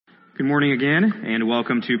Good morning again, and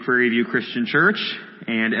welcome to Prairie View Christian Church.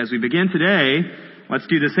 And as we begin today, let's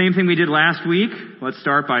do the same thing we did last week. Let's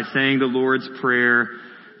start by saying the Lord's Prayer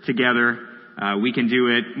together. We can do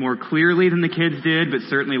it more clearly than the kids did, but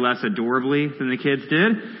certainly less adorably than the kids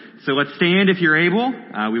did. So let's stand if you're able.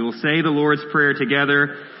 We will say the Lord's Prayer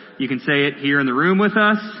together. You can say it here in the room with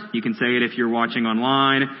us. You can say it if you're watching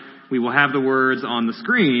online. We will have the words on the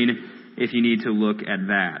screen if you need to look at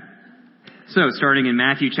that. So, starting in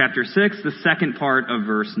Matthew chapter 6, the second part of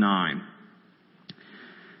verse 9.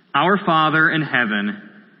 Our Father in heaven,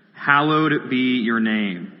 hallowed be your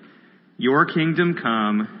name. Your kingdom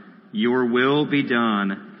come, your will be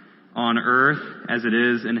done, on earth as it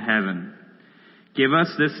is in heaven. Give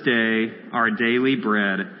us this day our daily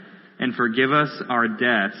bread, and forgive us our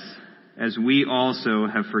debts, as we also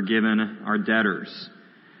have forgiven our debtors.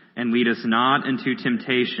 And lead us not into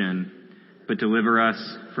temptation, but deliver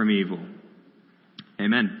us from evil.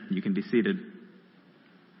 Amen. You can be seated.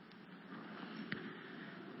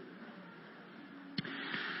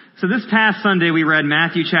 So this past Sunday we read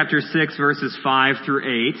Matthew chapter 6 verses 5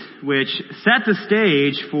 through 8, which set the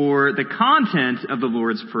stage for the content of the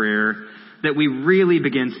Lord's Prayer that we really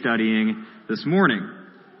begin studying this morning.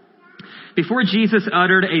 Before Jesus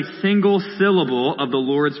uttered a single syllable of the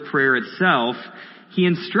Lord's Prayer itself, he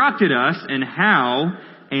instructed us in how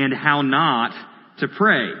and how not to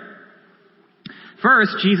pray.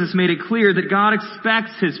 First, Jesus made it clear that God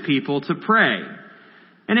expects his people to pray.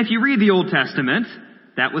 And if you read the Old Testament,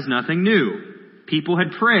 that was nothing new. People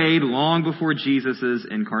had prayed long before Jesus'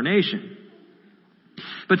 incarnation.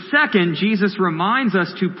 But second, Jesus reminds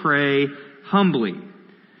us to pray humbly.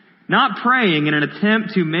 Not praying in an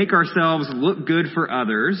attempt to make ourselves look good for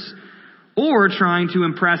others, or trying to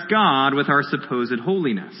impress God with our supposed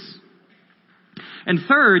holiness. And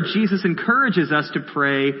third, Jesus encourages us to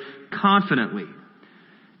pray confidently,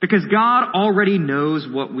 because God already knows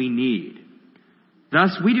what we need.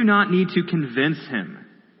 Thus, we do not need to convince him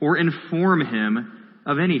or inform him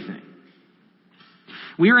of anything.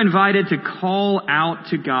 We are invited to call out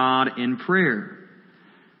to God in prayer.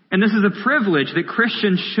 And this is a privilege that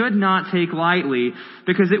Christians should not take lightly,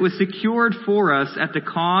 because it was secured for us at the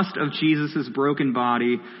cost of Jesus' broken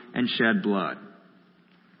body and shed blood.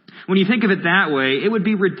 When you think of it that way, it would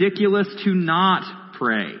be ridiculous to not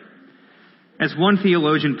pray. As one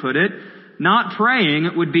theologian put it, not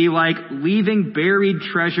praying would be like leaving buried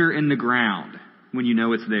treasure in the ground when you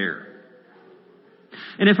know it's there.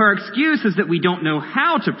 And if our excuse is that we don't know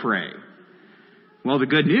how to pray, well, the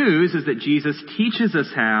good news is that Jesus teaches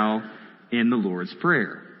us how in the Lord's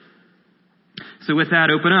Prayer. So with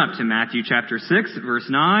that, open up to Matthew chapter 6, verse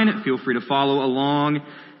 9. Feel free to follow along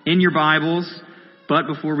in your Bibles. But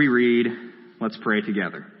before we read, let's pray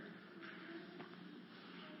together.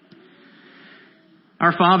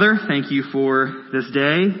 Our Father, thank you for this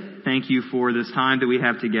day. Thank you for this time that we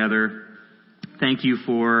have together. Thank you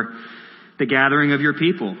for the gathering of your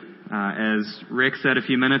people. As Rick said a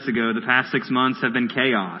few minutes ago, the past 6 months have been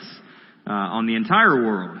chaos on the entire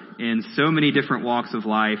world in so many different walks of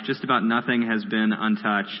life. Just about nothing has been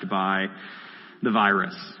untouched by the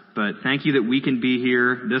virus. But thank you that we can be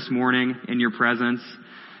here this morning in your presence.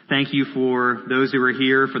 Thank you for those who are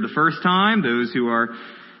here for the first time, those who are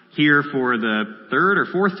here for the third or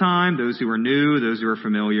fourth time, those who are new, those who are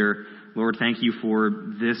familiar. Lord, thank you for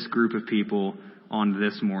this group of people on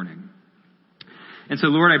this morning. And so,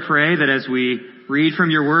 Lord, I pray that as we read from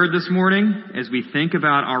your word this morning, as we think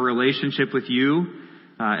about our relationship with you,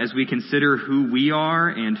 as we consider who we are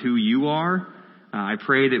and who you are, I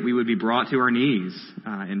pray that we would be brought to our knees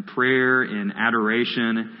in prayer, in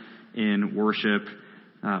adoration, in worship.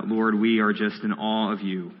 Lord, we are just in awe of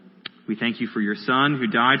you. We thank you for your Son who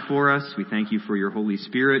died for us. We thank you for your Holy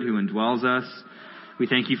Spirit who indwells us. We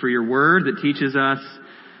thank you for your word that teaches us.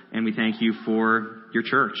 And we thank you for your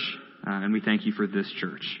church. And we thank you for this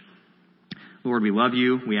church. Lord, we love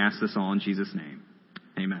you. We ask this all in Jesus' name.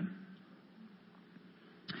 Amen.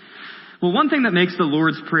 Well, one thing that makes the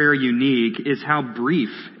Lord's Prayer unique is how brief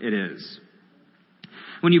it is.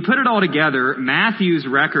 When you put it all together, Matthew's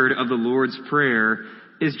record of the Lord's Prayer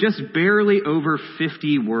is just barely over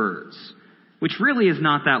 50 words, which really is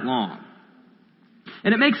not that long.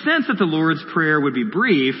 And it makes sense that the Lord's Prayer would be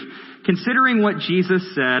brief, considering what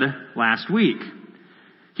Jesus said last week.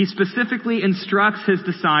 He specifically instructs his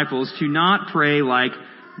disciples to not pray like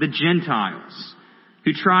the Gentiles,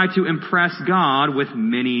 who try to impress God with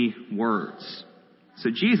many words.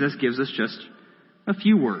 So Jesus gives us just a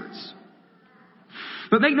few words.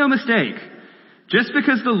 But make no mistake, just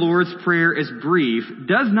because the Lord's Prayer is brief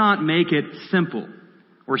does not make it simple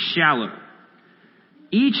or shallow.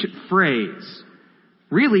 Each phrase,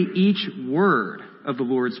 Really, each word of the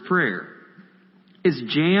Lord's Prayer is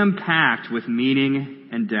jam-packed with meaning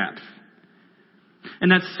and depth.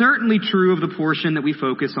 And that's certainly true of the portion that we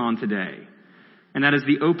focus on today. And that is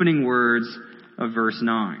the opening words of verse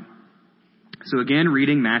 9. So again,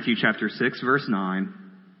 reading Matthew chapter 6, verse 9.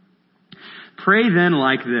 Pray then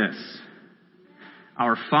like this: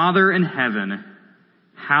 Our Father in heaven,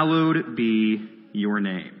 hallowed be your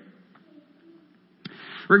name.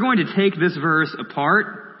 We're going to take this verse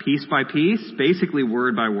apart, piece by piece, basically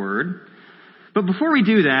word by word. But before we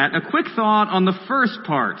do that, a quick thought on the first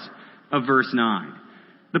part of verse 9,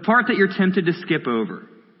 the part that you're tempted to skip over.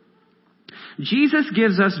 Jesus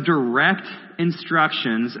gives us direct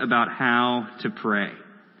instructions about how to pray.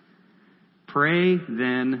 Pray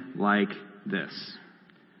then like this.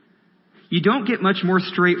 You don't get much more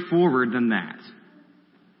straightforward than that.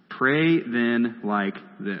 Pray then like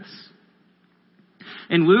this.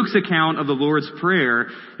 In Luke's account of the Lord's Prayer,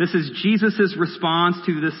 this is Jesus' response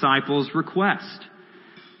to the disciples' request.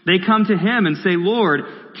 They come to him and say, Lord,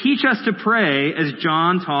 teach us to pray as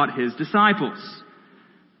John taught his disciples.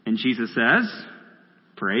 And Jesus says,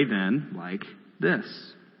 pray then like this.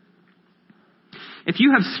 If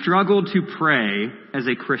you have struggled to pray as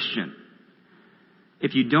a Christian,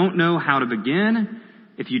 if you don't know how to begin,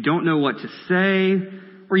 if you don't know what to say,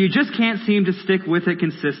 or you just can't seem to stick with it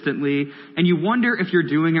consistently, and you wonder if you're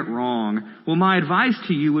doing it wrong, well, my advice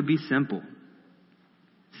to you would be simple.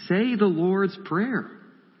 Say the Lord's Prayer.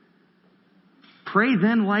 Pray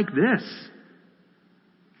then like this.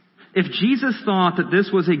 If Jesus thought that this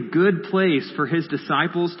was a good place for his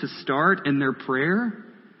disciples to start in their prayer,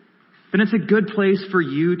 then it's a good place for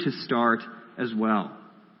you to start as well.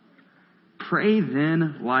 Pray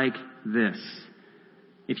then like this,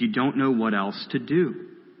 if you don't know what else to do.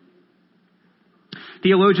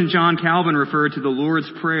 Theologian John Calvin referred to the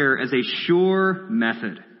Lord's Prayer as a sure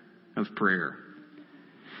method of prayer.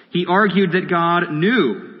 He argued that God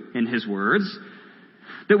knew, in his words,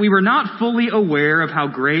 that we were not fully aware of how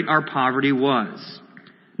great our poverty was,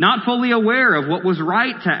 not fully aware of what was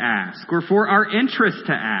right to ask or for our interest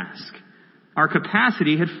to ask. Our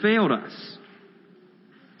capacity had failed us.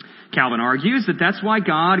 Calvin argues that that's why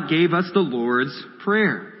God gave us the Lord's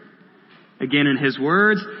Prayer. Again, in his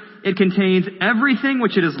words, it contains everything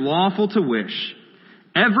which it is lawful to wish,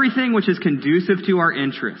 everything which is conducive to our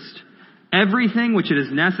interest, everything which it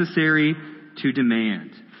is necessary to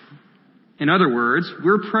demand. In other words,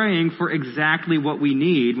 we're praying for exactly what we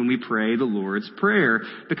need when we pray the Lord's Prayer,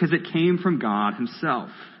 because it came from God himself.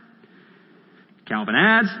 Calvin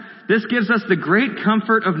adds, this gives us the great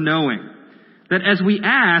comfort of knowing that as we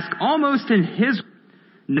ask, almost in his,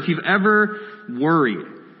 if you've ever worried,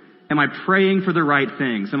 am I praying for the right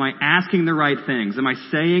things? Am I asking the right things? Am I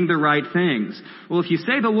saying the right things? Well, if you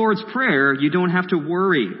say the Lord's Prayer, you don't have to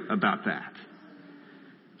worry about that.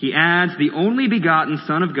 He adds, the only begotten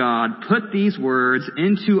Son of God put these words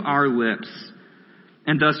into our lips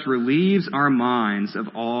and thus relieves our minds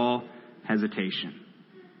of all hesitation.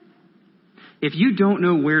 If you don't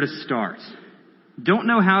know where to start, don't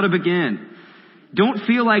know how to begin, don't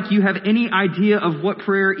feel like you have any idea of what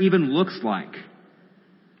prayer even looks like,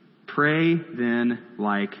 pray then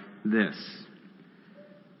like this.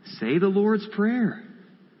 Say the Lord's Prayer.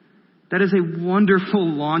 That is a wonderful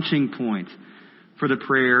launching point for the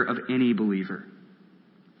prayer of any believer.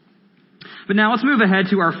 But now let's move ahead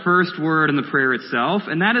to our first word in the prayer itself,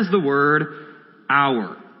 and that is the word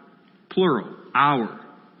our. Plural, our.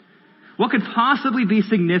 What could possibly be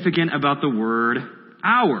significant about the word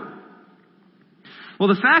our? Well,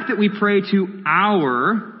 the fact that we pray to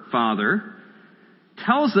our Father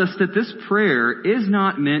tells us that this prayer is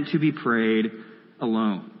not meant to be prayed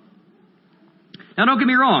alone. Now, don't get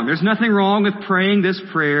me wrong. There's nothing wrong with praying this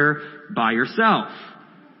prayer by yourself.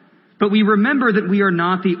 But we remember that we are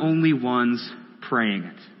not the only ones praying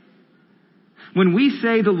it. When we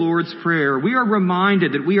say the Lord's Prayer, we are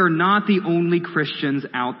reminded that we are not the only Christians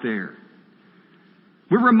out there.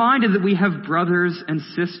 We're reminded that we have brothers and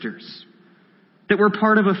sisters, that we're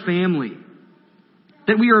part of a family,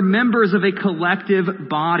 that we are members of a collective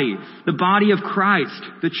body, the body of Christ,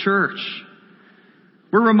 the church.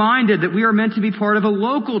 We're reminded that we are meant to be part of a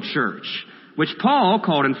local church, which Paul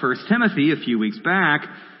called in 1 Timothy a few weeks back,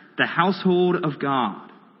 the household of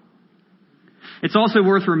God. It's also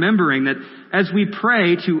worth remembering that as we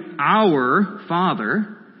pray to our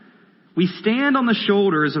Father, we stand on the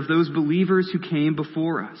shoulders of those believers who came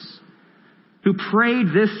before us, who prayed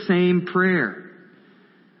this same prayer.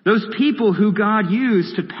 Those people who God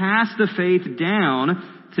used to pass the faith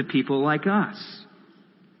down to people like us.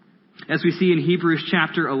 As we see in Hebrews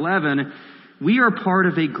chapter 11, We are part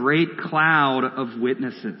of a great cloud of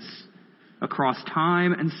witnesses across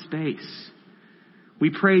time and space.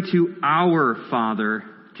 We pray to our Father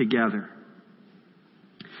together.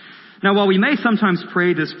 Now, while we may sometimes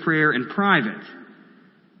pray this prayer in private,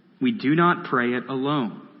 we do not pray it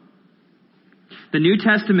alone. The New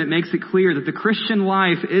Testament makes it clear that the Christian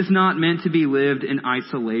life is not meant to be lived in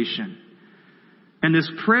isolation. And this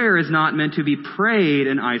prayer is not meant to be prayed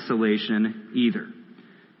in isolation either,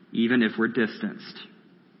 even if we're distanced.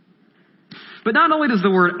 But not only does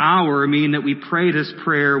the word our mean that we pray this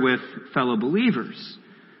prayer with fellow believers,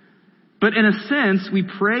 but in a sense, we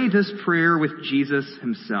pray this prayer with Jesus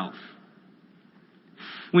himself.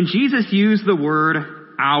 When Jesus used the word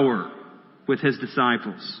our with his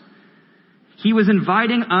disciples, he was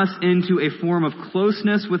inviting us into a form of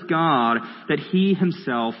closeness with God that he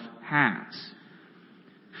himself has.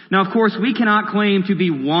 Now, of course, we cannot claim to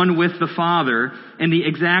be one with the Father in the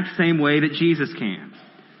exact same way that Jesus can.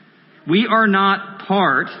 We are not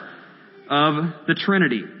part of the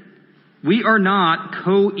Trinity. We are not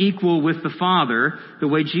co-equal with the Father the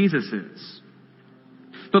way Jesus is.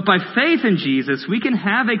 But by faith in Jesus, we can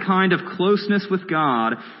have a kind of closeness with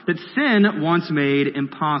God that sin once made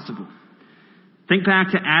impossible. Think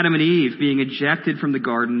back to Adam and Eve being ejected from the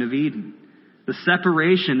Garden of Eden. The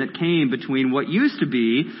separation that came between what used to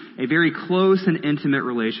be a very close and intimate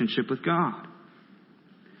relationship with God.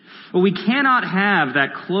 Well, we cannot have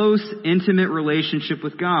that close, intimate relationship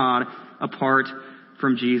with God apart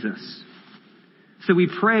from Jesus. So we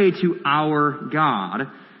pray to our God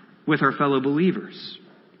with our fellow believers.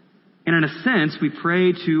 And in a sense, we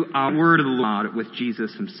pray to our word of the Lord with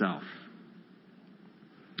Jesus himself.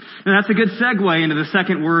 Now that's a good segue into the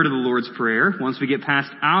second word of the Lord's Prayer. Once we get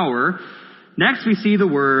past our, next we see the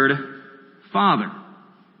word Father.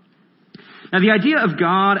 Now the idea of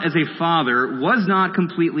God as a father was not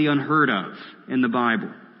completely unheard of in the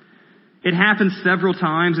Bible. It happens several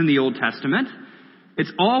times in the Old Testament.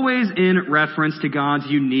 It's always in reference to God's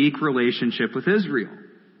unique relationship with Israel.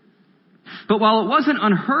 But while it wasn't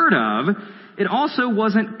unheard of, it also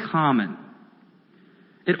wasn't common.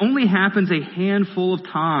 It only happens a handful of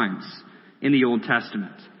times in the Old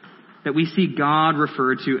Testament that we see God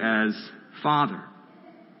referred to as Father.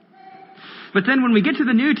 But then when we get to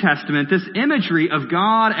the New Testament, this imagery of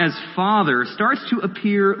God as Father starts to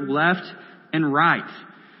appear left and right.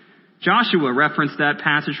 Joshua referenced that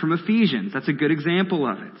passage from Ephesians. That's a good example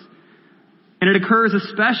of it. And it occurs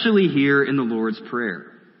especially here in the Lord's Prayer.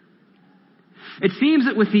 It seems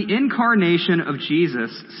that with the incarnation of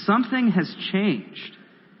Jesus, something has changed.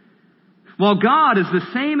 While God is the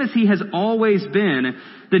same as he has always been,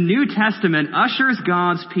 the New Testament ushers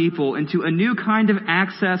God's people into a new kind of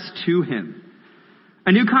access to him,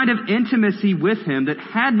 a new kind of intimacy with him that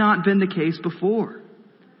had not been the case before.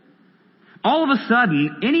 All of a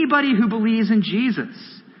sudden, anybody who believes in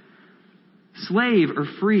Jesus, slave or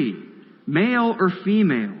free, male or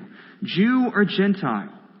female, Jew or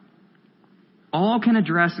Gentile, all can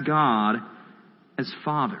address God as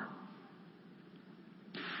Father.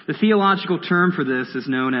 The theological term for this is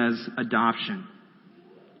known as adoption.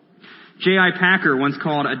 J.I. Packer once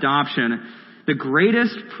called adoption the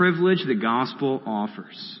greatest privilege the gospel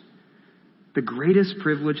offers. The greatest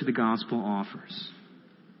privilege the gospel offers.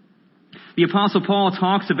 The Apostle Paul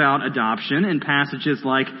talks about adoption in passages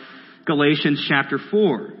like Galatians chapter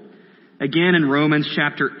 4, again in Romans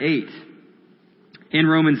chapter 8. In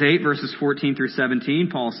Romans 8, verses 14 through 17,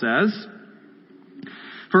 Paul says,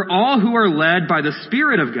 "For all who are led by the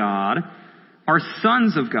Spirit of God are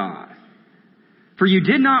sons of God. For you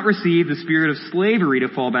did not receive the spirit of slavery to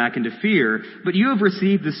fall back into fear, but you have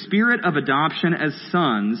received the spirit of adoption as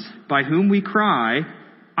sons, by whom we cry,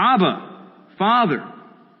 Abba, Father.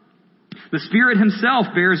 The Spirit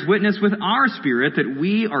himself bears witness with our spirit that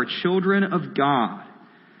we are children of God.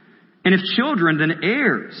 And if children, then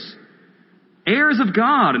heirs, heirs of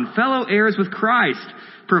God and fellow heirs with Christ,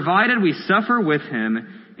 provided we suffer with him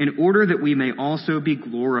in order that we may also be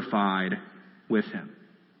glorified with him."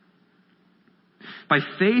 By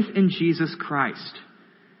faith in Jesus Christ,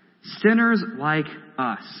 sinners like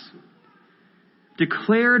us,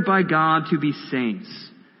 declared by God to be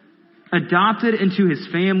saints, adopted into his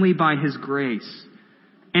family by his grace,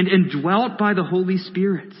 and indwelt by the Holy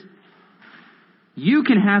Spirit, you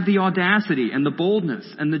can have the audacity and the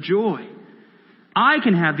boldness and the joy. I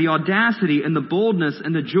can have the audacity and the boldness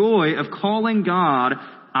and the joy of calling God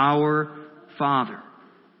our Father.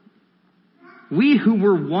 We who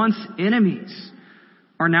were once enemies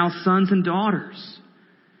are now sons and daughters.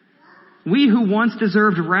 We who once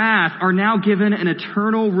deserved wrath are now given an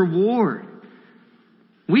eternal reward.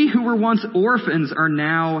 We who were once orphans are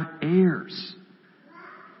now heirs.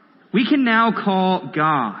 We can now call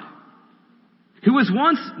God, who was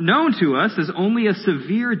once known to us as only a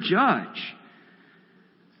severe judge,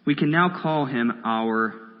 we can now call him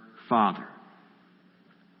our Father.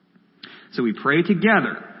 So we pray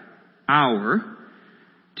together,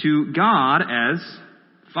 to God as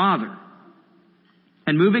Father.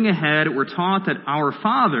 And moving ahead, we're taught that our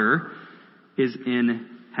Father is in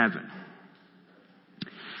heaven.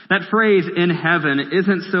 That phrase, in heaven,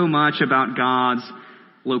 isn't so much about God's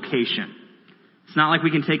location. It's not like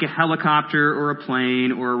we can take a helicopter or a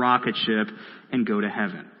plane or a rocket ship and go to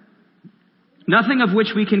heaven. Nothing of which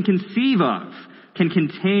we can conceive of can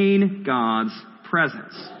contain God's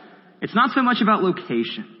presence. It's not so much about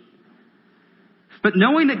location. But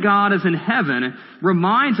knowing that God is in heaven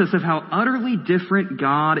reminds us of how utterly different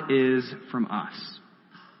God is from us,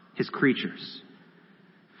 his creatures.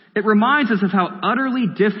 It reminds us of how utterly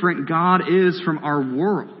different God is from our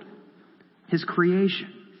world, his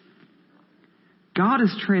creation. God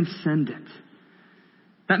is transcendent.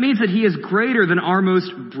 That means that he is greater than our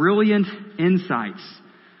most brilliant insights,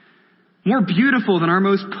 more beautiful than our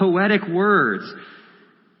most poetic words,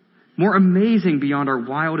 more amazing beyond our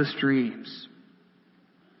wildest dreams.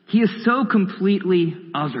 He is so completely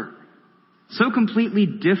other, so completely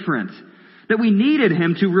different, that we needed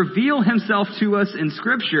him to reveal himself to us in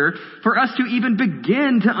Scripture for us to even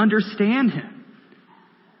begin to understand him.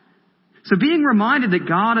 So being reminded that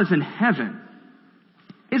God is in heaven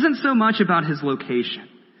isn't so much about his location.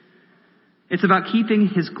 It's about keeping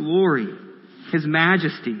his glory, his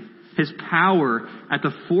majesty, his power at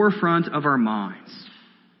the forefront of our minds.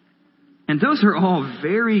 And those are all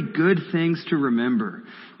very good things to remember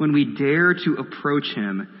when we dare to approach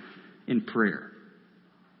him in prayer.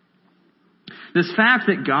 This fact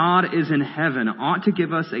that God is in heaven ought to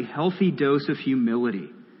give us a healthy dose of humility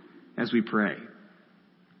as we pray.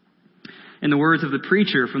 In the words of the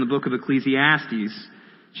preacher from the book of Ecclesiastes,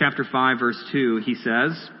 chapter 5, verse 2, he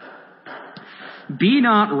says, "Be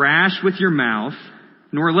not rash with your mouth,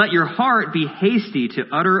 nor let your heart be hasty to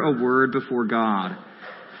utter a word before God.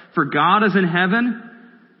 For God is in heaven,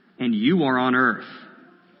 and you are on earth.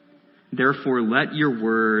 Therefore let your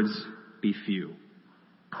words be few."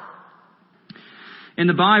 In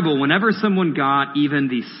the Bible, whenever someone got even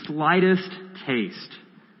the slightest taste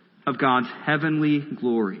of God's heavenly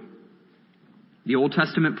glory, the Old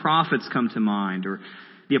Testament prophets come to mind, or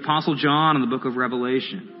the Apostle John in the book of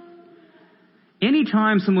Revelation.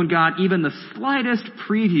 Anytime someone got even the slightest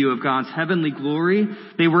preview of God's heavenly glory,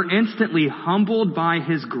 they were instantly humbled by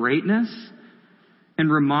his greatness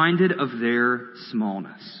and reminded of their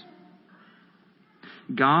smallness.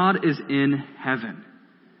 God is in heaven,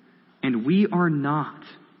 and we are not.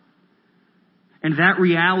 And that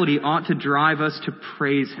reality ought to drive us to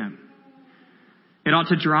praise him. It ought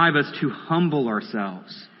to drive us to humble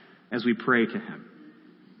ourselves as we pray to him.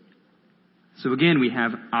 So again, we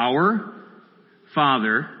have our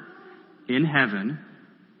Father in heaven,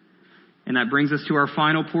 and that brings us to our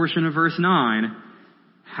final portion of verse 9,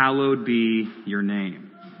 hallowed be your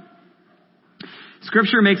name.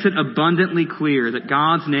 Scripture makes it abundantly clear that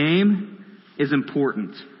God's name is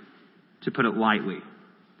important, to put it lightly.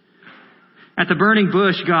 At the burning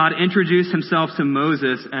bush, God introduced himself to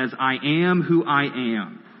Moses as I am who I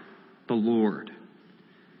am, the Lord.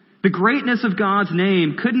 The greatness of God's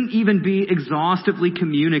name couldn't even be exhaustively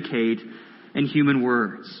communicated in human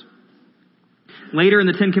words. Later in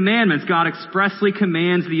the Ten Commandments, God expressly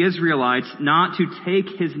commands the Israelites not to take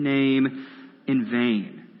his name in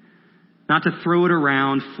vain, not to throw it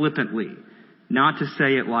around flippantly, not to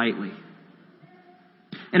say it lightly.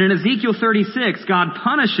 And in Ezekiel 36, God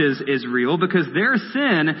punishes Israel because their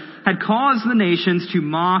sin had caused the nations to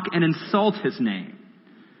mock and insult his name.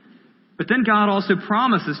 But then God also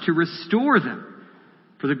promises to restore them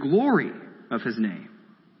for the glory of his name.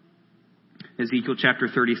 Ezekiel chapter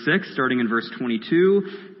 36, starting in verse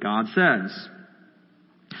 22, God says,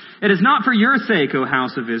 "It is not for your sake, O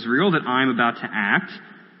house of Israel, that I am about to act,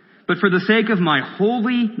 but for the sake of my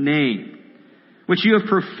holy name, which you have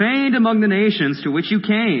profaned among the nations to which you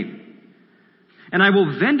came. And I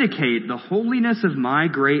will vindicate the holiness of my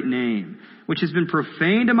great name, which has been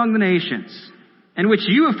profaned among the nations, and which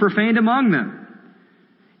you have profaned among them.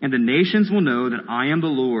 And the nations will know that I am the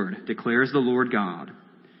Lord, declares the Lord God,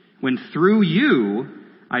 when through you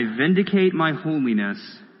I vindicate my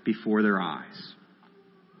holiness before their eyes."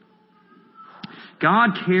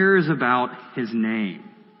 God cares about his name,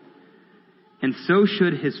 and so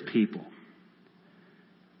should his people.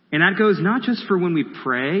 And that goes not just for when we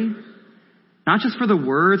pray, not just for the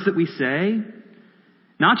words that we say.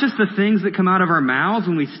 Not just the things that come out of our mouths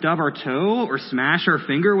when we stub our toe or smash our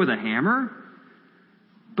finger with a hammer,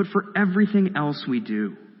 but for everything else we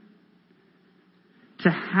do.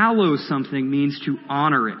 To hallow something means to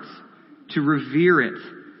honor it, to revere it,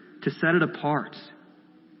 to set it apart.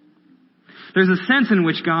 There's a sense in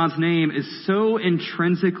which God's name is so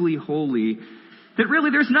intrinsically holy that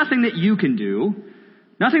really there's nothing that you can do,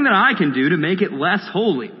 nothing that I can do to make it less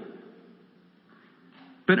holy.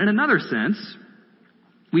 But in another sense,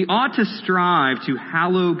 we ought to strive to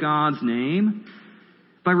hallow God's name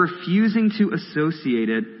by refusing to associate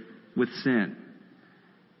it with sin,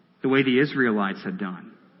 the way the Israelites had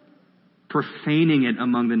done, profaning it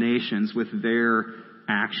among the nations with their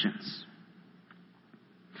actions.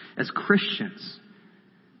 As Christians,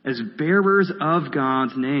 as bearers of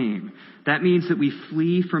God's name, that means that we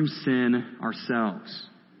flee from sin ourselves.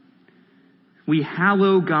 We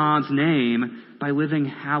hallow God's name by living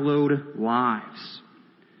hallowed lives.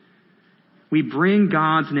 We bring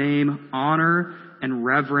God's name honor and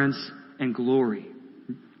reverence and glory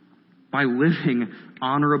by living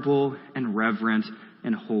honorable and reverent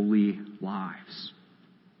and holy lives.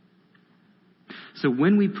 So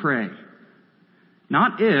when we pray,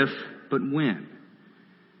 not if, but when,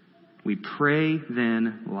 we pray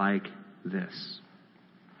then like this.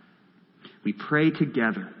 We pray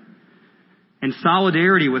together in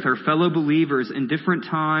solidarity with our fellow believers in different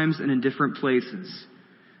times and in different places,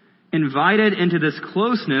 invited into this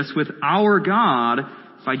closeness with our God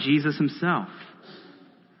by Jesus himself.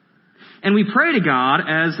 And we pray to God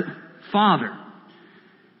as Father,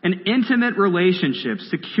 an intimate relationship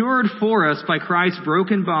secured for us by Christ's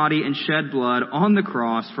broken body and shed blood on the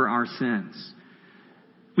cross for our sins.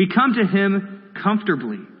 We come to him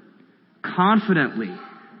comfortably, confidently,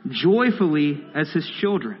 joyfully as his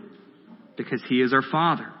children, because he is our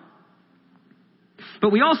Father.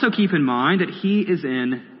 But we also keep in mind that he is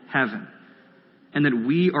in heaven and that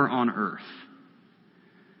we are on earth.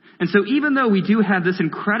 And so even though we do have this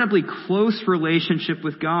incredibly close relationship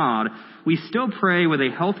with God, we still pray with a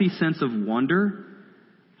healthy sense of wonder,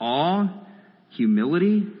 awe,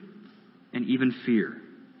 humility, and even fear.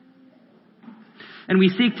 And we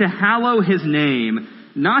seek to hallow his name,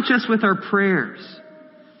 not just with our prayers,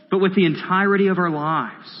 but with the entirety of our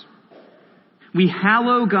lives. We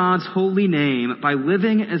hallow God's holy name by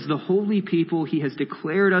living as the holy people he has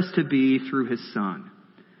declared us to be through his Son,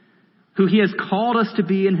 who he has called us to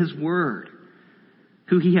be in his word,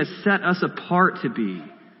 who he has set us apart to be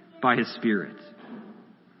by his Spirit.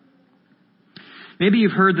 Maybe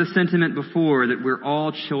you've heard the sentiment before that we're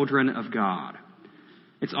all children of God.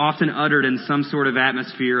 It's often uttered in some sort of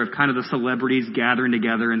atmosphere of kind of the celebrities gathering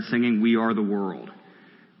together and singing, "We are the world."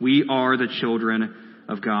 We are the children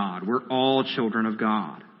of God. We're all children of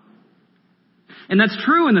God. And that's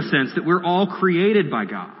true in the sense that we're all created by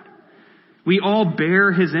God. We all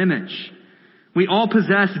bear his image. We all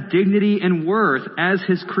possess dignity and worth as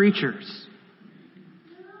his creatures.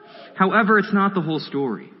 However, it's not the whole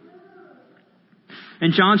story.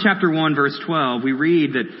 In John chapter 1, verse 12, we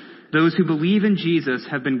read that those who believe in Jesus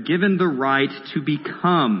have been given the right to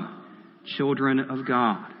become children of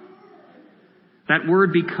God. That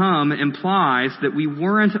word become implies that we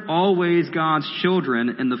weren't always God's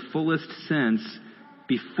children in the fullest sense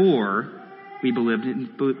before we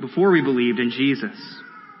believed in Jesus.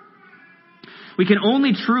 We can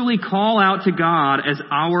only truly call out to God as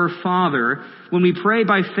our Father when we pray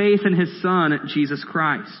by faith in his Son, Jesus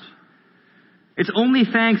Christ. It's only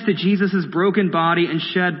thanks to Jesus' broken body and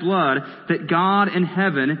shed blood that God in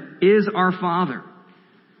heaven is our Father,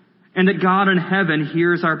 and that God in heaven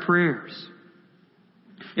hears our prayers.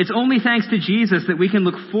 It's only thanks to Jesus that we can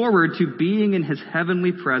look forward to being in his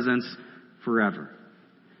heavenly presence forever.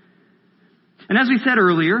 And as we said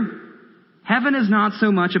earlier, heaven is not so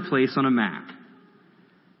much a place on a map.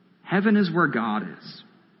 Heaven is where God is.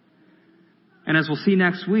 And as we'll see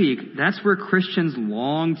next week, that's where Christians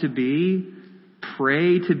long to be,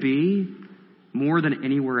 pray to be, more than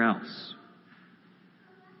anywhere else.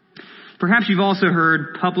 Perhaps you've also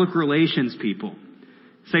heard public relations people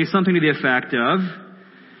say something to the effect of,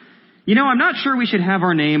 I'm not sure we should have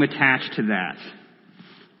our name attached to that.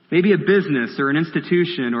 Maybe a business or an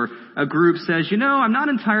institution or a group says, I'm not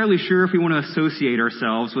entirely sure if we want to associate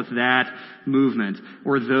ourselves with that movement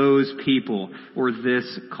or those people or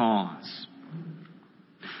this cause.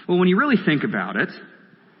 Well, when you really think about it,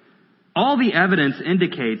 all the evidence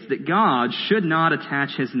indicates that God should not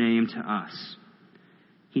attach his name to us.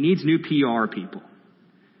 He needs new PR people.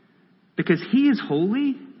 Because he is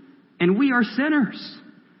holy and we are sinners.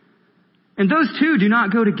 And those two do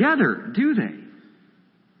not go together, do they?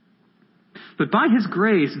 But by his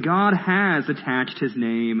grace, God has attached his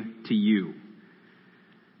name to you.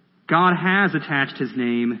 God has attached his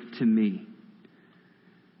name to me.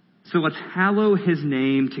 So let's hallow his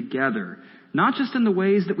name together, not just in the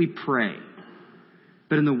ways that we pray,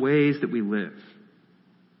 but in the ways that we live.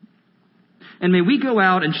 And may we go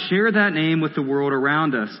out and share that name with the world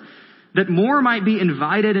around us, that more might be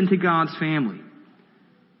invited into God's family,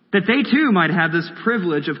 that they too might have this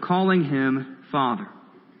privilege of calling him Father.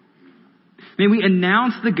 May we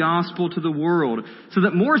announce the gospel to the world so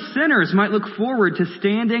that more sinners might look forward to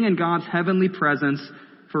standing in God's heavenly presence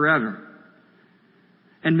forever.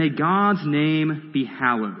 And may God's name be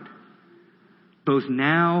hallowed, both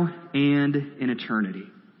now and in eternity.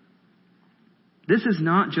 This is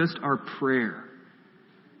not just our prayer,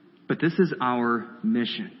 but this is our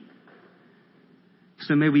mission.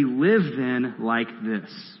 So may we live then like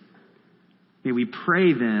this. May we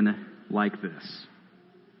pray then like this.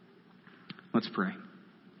 Let's pray.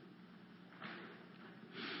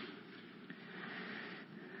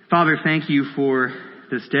 Father, thank you for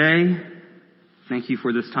this day. Thank you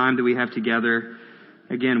for this time that we have together.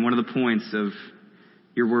 Again, one of the points of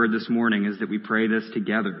your word this morning is that we pray this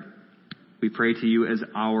together. We pray to you as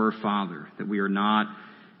our Father, that we are not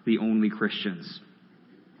the only Christians.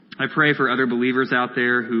 I pray for other believers out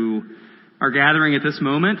there who are gathering at this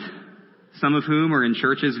moment, some of whom are in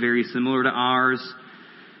churches very similar to ours,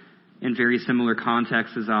 in very similar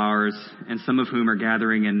contexts as ours, and some of whom are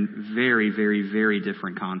gathering in very, very, very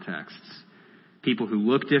different contexts. People who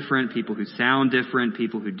look different, people who sound different,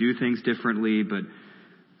 people who do things differently, but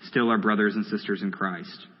still are brothers and sisters in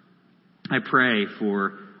Christ. I pray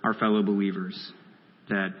for our fellow believers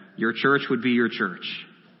that your church would be your church,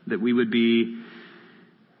 that we would be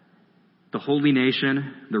the holy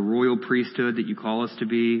nation, the royal priesthood that you call us to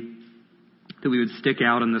be, that we would stick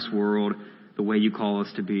out in this world the way you call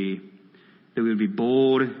us to be, that we would be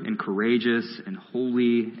bold and courageous and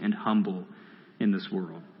holy and humble in this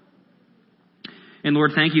world. And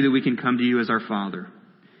Lord, thank you that we can come to you as our Father.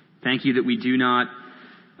 Thank you that we do not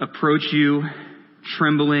approach you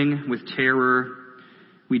trembling with terror.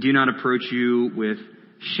 We do not approach you with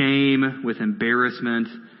shame, with embarrassment,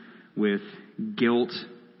 with guilt.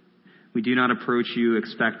 We do not approach you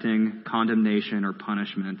expecting condemnation or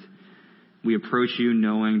punishment. We approach you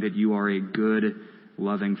knowing that you are a good,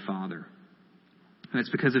 loving Father. And it's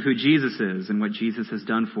because of who Jesus is and what Jesus has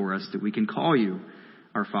done for us that we can call you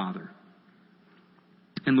our Father.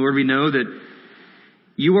 And Lord, we know that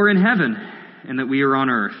you are in heaven and that we are on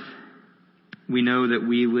earth. We know that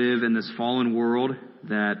we live in this fallen world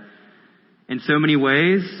that in so many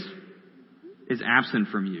ways is absent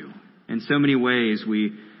from you. In so many ways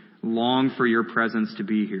we long for your presence to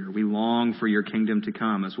be here. We long for your kingdom to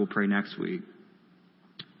come, as we'll pray next week.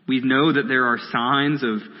 We know that there are signs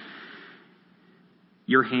of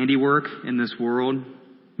your handiwork in this world.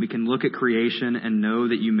 We can look at creation and know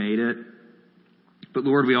that you made it. But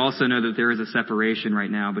Lord, we also know that there is a separation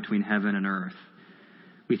right now between heaven and earth.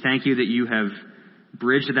 We thank you that you have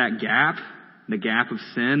bridged that gap, the gap of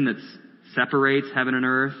sin that separates heaven and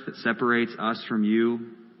earth, that separates us from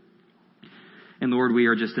you. And Lord, we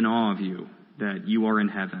are just in awe of you, that you are in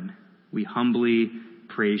heaven. We humbly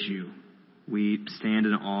praise you. We stand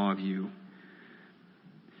in awe of you.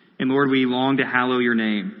 And Lord, we long to hallow your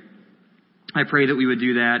name. I pray that we would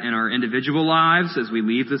do that in our individual lives as we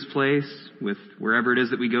leave this place, with wherever it is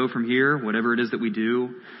that we go from here, whatever it is that we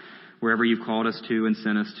do, wherever you've called us to and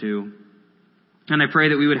sent us to. And I pray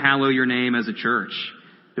that we would hallow your name as a church,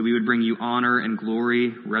 that we would bring you honor and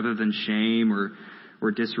glory rather than shame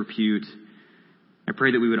or disrepute. I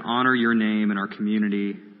pray that we would honor your name in our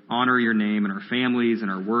community, honor your name in our families, in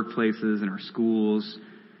our workplaces, in our schools,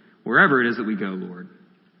 wherever it is that we go, Lord.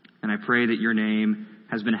 And I pray that your name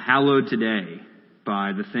has been hallowed today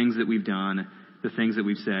by the things that we've done, the things that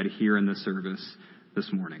we've said here in this service this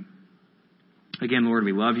morning. Again, Lord,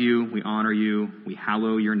 we love you, we honor you, we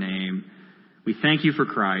hallow your name. We thank you for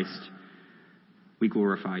Christ. We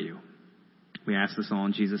glorify you. We ask this all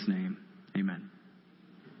in Jesus' name. Amen.